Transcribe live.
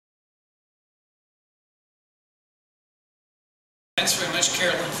Thanks very much,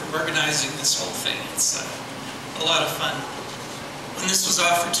 Carolyn, for organizing this whole thing. It's a lot of fun. When this was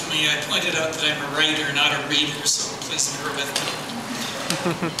offered to me, I pointed out that I'm a writer, not a reader, so please bear with me.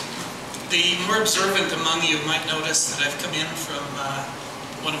 The more observant among you might notice that I've come in from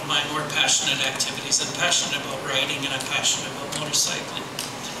one of my more passionate activities. I'm passionate about writing and I'm passionate about motorcycling.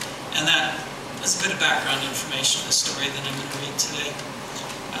 And that is a bit of background information of the story that I'm going to read today.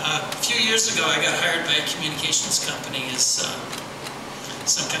 A few years ago, I got hired by a communications company as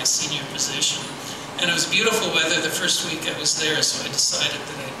some kind of senior position. And it was beautiful weather the first week I was there, so I decided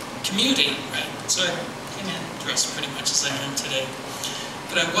that I'd commuting, right? So I came in dressed pretty much as I am today.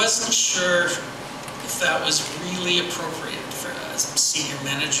 But I wasn't sure if that was really appropriate for a senior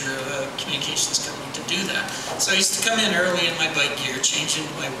manager of a communications company to do that. So I used to come in early in my bike gear, change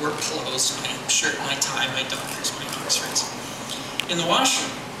into my work clothes, my shirt, my tie, my Dockers, my Oxfords, in the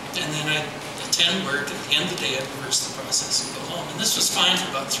washroom. And then I'd attend work. At the end of the day, I'd reverse the process and go home. And this was fine for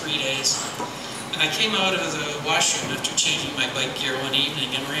about 3 days. And I came out of the washroom after changing my bike gear one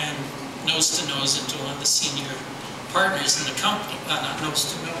evening and ran nose to nose into one of the senior partners in the company. Not nose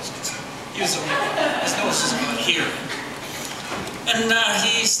to nose, because his nose is about here. And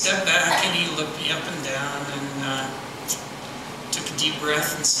he stepped back and he looked me up and down and took a deep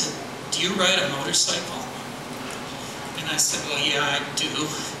breath and said, "Do you ride a motorcycle?" And I said, "Well, yeah, I do."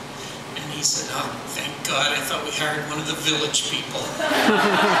 And he said, "Oh, thank God, I thought we hired one of the village people."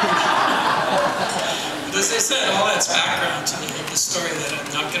 But as I said, all that's background to the story that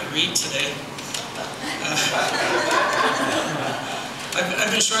I'm not going to read today.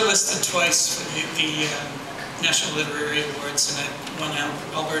 I've been shortlisted twice for the National Literary Awards, and I won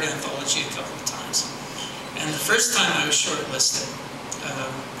Alberta Anthology a couple of times. And the first time I was shortlisted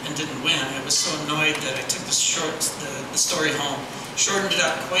and didn't win, I was so annoyed that I took the story home, shortened it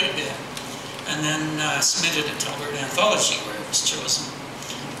up quite a bit, and then submitted it to Alberta Anthology, where it was chosen.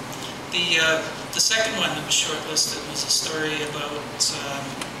 The second one that was shortlisted was a story about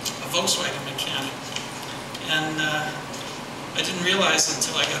a Volkswagen mechanic. And I didn't realize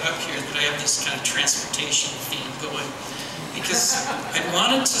until I got up here that I have this kind of transportation theme going, because I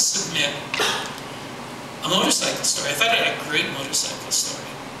wanted to submit a motorcycle story. I thought I had a great motorcycle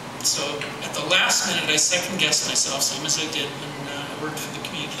story. So at the last minute, I second-guessed myself, same as I did when I worked for the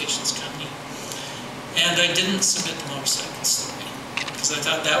communications company. And I didn't submit the motorcycle story, because I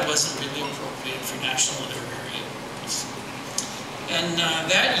thought that wasn't really appropriate for National Literary Awards. And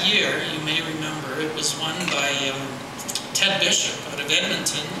that year, you may remember, it was won by Ted Bishop out of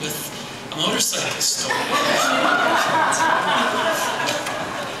Edmonton with a motorcycle story.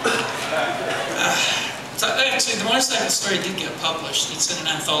 Actually, the motorcycle story did get published. It's in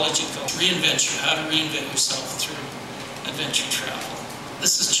an anthology called Reinvent You, How to Reinvent Yourself Through Adventure Travel.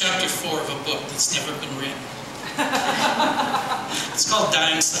 This is chapter 4 of a book that's never been written. It's called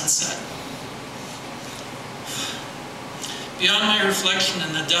Dying Sunset. Beyond my reflection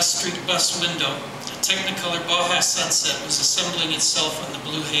in the Dust Street bus window, a Technicolor Baja sunset was assembling itself on the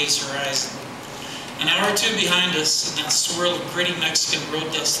blue haze horizon. An hour or two behind us, in that swirl of gritty Mexican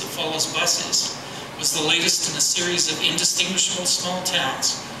road dust that follows buses, was the latest in a series of indistinguishable small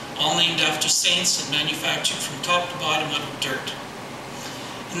towns, all named after saints and manufactured from top to bottom out of dirt.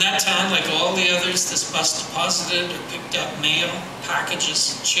 In that town, like all the others, this bus deposited or picked up mail,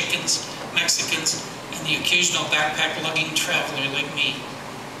 packages, chickens, Mexicans, and the occasional backpack-lugging traveler like me.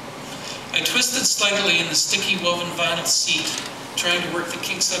 I twisted slightly in the sticky woven vinyl seat, trying to work the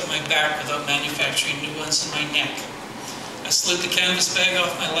kinks out of my back without manufacturing new ones in my neck. I slid the canvas bag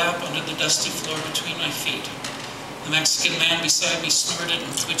off my lap onto the dusty floor between my feet. The Mexican man beside me snorted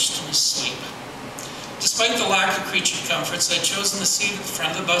and twitched in his sleep. Despite the lack of creature comforts, I'd chosen the seat at the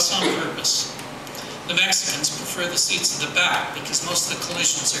front of the bus on purpose. The Mexicans prefer the seats at the back because most of the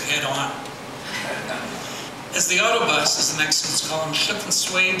collisions are head-on. As the autobus, as the Mexicans call them, shook and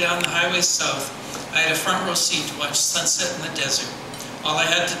swayed down the highway south, I had a front row seat to watch sunset in the desert. All I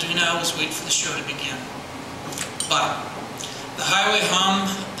had to do now was wait for the show to begin. But the highway hum,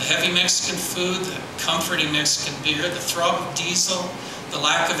 the heavy Mexican food, the comforting Mexican beer, the throb of diesel, the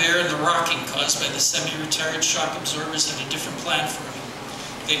lack of air, and the rocking caused by the semi-retired shock absorbers had a different plan for me.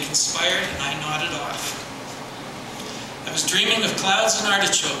 They conspired, and I nodded off. I was dreaming of clouds and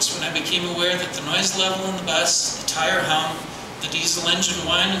artichokes when I became aware that the noise level in the bus, the tire hum, the diesel engine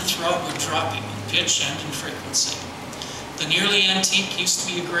whine and throb were dropping in pitch and in frequency. The nearly antique, used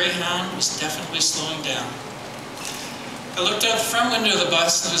to be a Greyhound, was definitely slowing down. I looked out the front window of the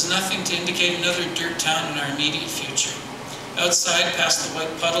bus, and there was nothing to indicate another dirt town in our immediate future. Outside, past the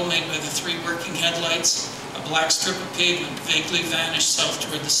white puddle made by the 3 working headlights, a black strip of pavement vaguely vanished south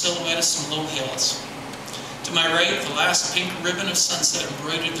toward the silhouette of some low hills. To To my right, the last pink ribbon of sunset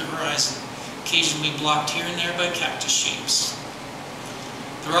embroidered the horizon, occasionally blocked here and there by cactus shapes.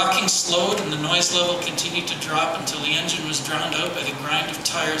 The rocking slowed and the noise level continued to drop until the engine was drowned out by the grind of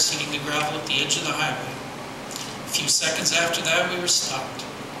tires hitting the gravel at the edge of the highway. A few seconds after that, we were stopped.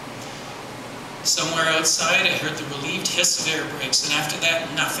 Somewhere outside, I heard the relieved hiss of air brakes, and after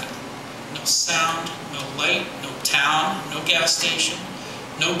that, nothing. No sound, no light, no town, no gas station,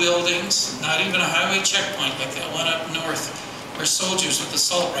 no buildings, not even a highway checkpoint like that one up north where soldiers with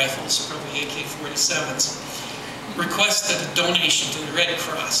assault rifles, probably AK-47s, requested a donation to the Red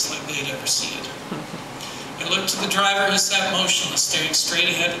Cross like they'd ever see it. I looked to the driver who sat motionless, staring straight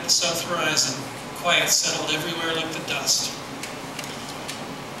ahead at the south horizon. Quiet settled everywhere like the dust.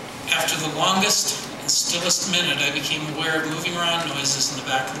 After the longest and stillest minute, I became aware of moving around noises in the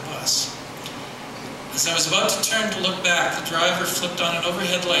back of the bus. As I was about to turn to look back, the driver flipped on an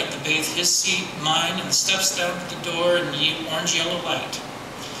overhead light that bathed his seat, mine, and the steps down to the door in orange-yellow light.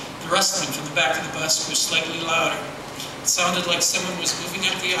 The rustling from the back of the bus grew slightly louder. It sounded like someone was moving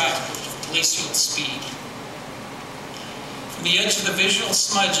up the aisle with glacial speed. From the edge of the visual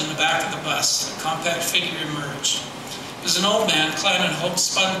smudge in the back of the bus, a compact figure emerged. It was an old man clad in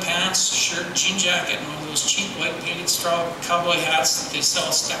homespun pants, shirt, jean jacket, and one of those cheap white-painted straw cowboy hats that they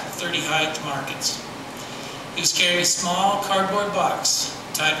sell stacked 30 high at the markets. He was carrying a small cardboard box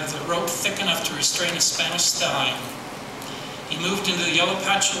tied with a rope thick enough to restrain a Spanish stallion. He moved into the yellow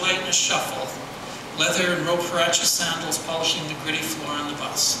patch of light in a shuffle, leather and rope huaracha sandals polishing the gritty floor on the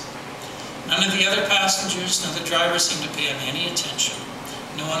bus. None of the other passengers nor the driver seemed to pay him any attention.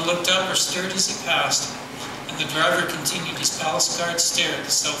 No one looked up or stirred as he passed, and the driver continued his palace-guard stare at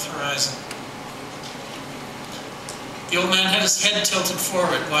the south horizon. The old man had his head tilted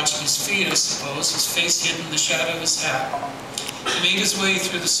forward, watching his feet, I suppose, his face hidden in the shadow of his hat. He made his way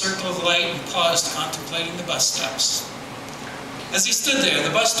through the circle of light and paused, contemplating the bus steps. As he stood there,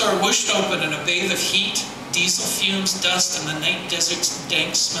 the bus door whooshed open in a bathe of heat, diesel fumes, dust, and the night desert's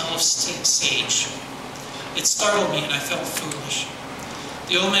dank smell of sage. It startled me, and I felt foolish.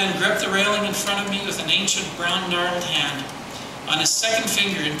 The old man gripped the railing in front of me with an ancient brown gnarled hand. On his second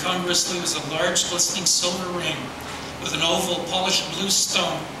finger, incongruously, was a large glistening silver ring with an oval polished blue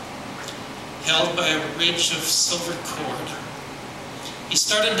stone held by a ridge of silver cord. He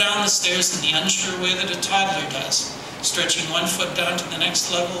started down the stairs in the unsure way that a toddler does, stretching one foot down to the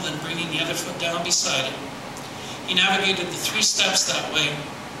next level, then bringing the other foot down beside it. He navigated the 3 steps that way,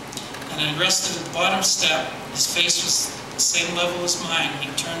 and then rested at the bottom step. His face was the same level as mine, and he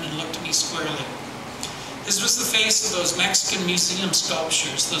turned and looked at me squarely. His was the face of those Mexican museum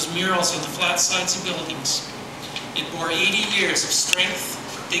sculptures, those murals on the flat sides of buildings. It bore 80 years of strength,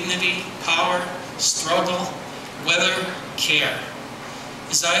 dignity, power, struggle, weather, care.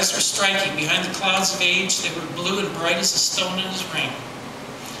 His eyes were striking. Behind the clouds of age, they were blue and bright as a stone in his ring.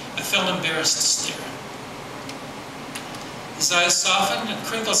 I felt embarrassed to stare. His eyes softened, and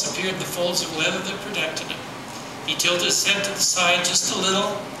crinkles appeared in the folds of leather that protected him. He tilted his head to the side just a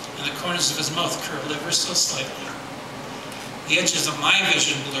little, and the corners of his mouth curled ever so slightly. The edges of my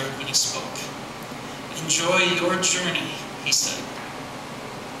vision blurred when he spoke. "Enjoy your journey," he said.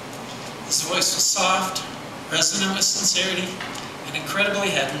 His voice was soft, resonant with sincerity, and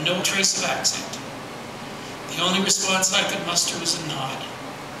incredibly had no trace of accent. The only response I could muster was a nod.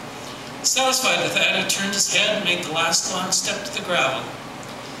 Satisfied with that, he turned his head and made the last long step to the gravel.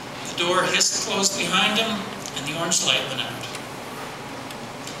 The door hissed closed behind him, and the orange light went out.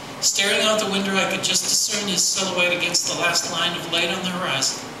 Staring out the window, I could just discern his silhouette against the last line of light on the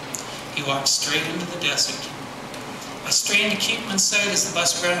horizon. He walked straight into the desert. I strained to keep him in sight as the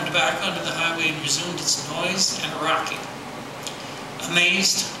bus ground back onto the highway and resumed its noise and rocking.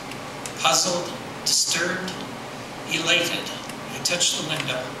 Amazed, puzzled, disturbed, elated, I touched the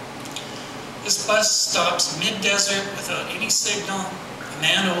window. This bus stops mid-desert without any signal. A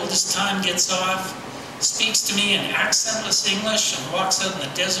man old as time gets off, speaks to me in accentless English, and walks out in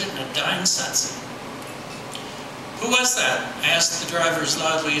the desert in a dying sunset. "Who was that?" I asked the driver as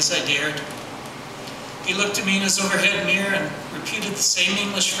loudly as I dared. He looked at me in his overhead mirror and repeated the same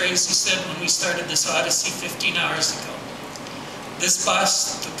English phrase he said when we started this odyssey 15 hours ago. "This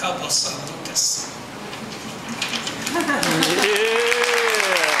bus to Cabo San Lucas."